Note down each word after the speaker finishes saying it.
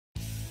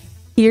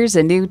Here's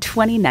a new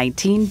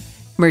 2019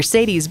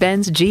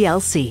 Mercedes-Benz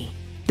GLC.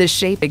 The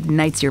shape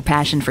ignites your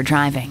passion for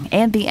driving,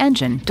 and the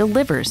engine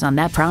delivers on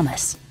that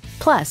promise.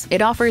 Plus,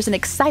 it offers an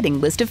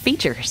exciting list of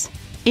features: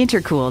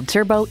 intercooled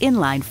turbo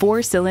inline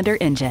 4-cylinder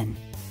engine,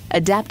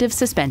 adaptive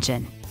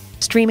suspension,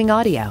 streaming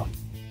audio,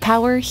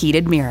 power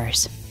heated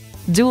mirrors,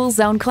 dual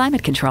zone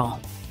climate control,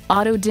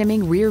 auto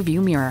dimming rear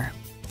view mirror,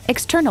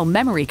 external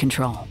memory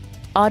control,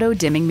 auto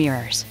dimming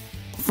mirrors,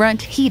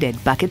 front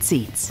heated bucket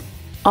seats,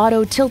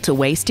 auto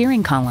tilt-away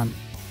steering column,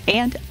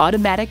 and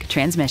automatic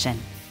transmission.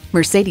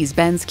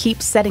 Mercedes-Benz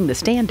keeps setting the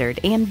standard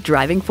and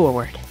driving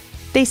forward.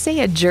 They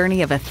say a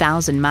journey of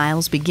 1,000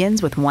 miles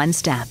begins with one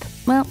step.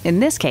 Well, in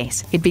this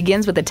case, it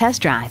begins with a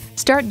test drive.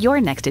 Start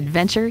your next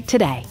adventure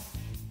today.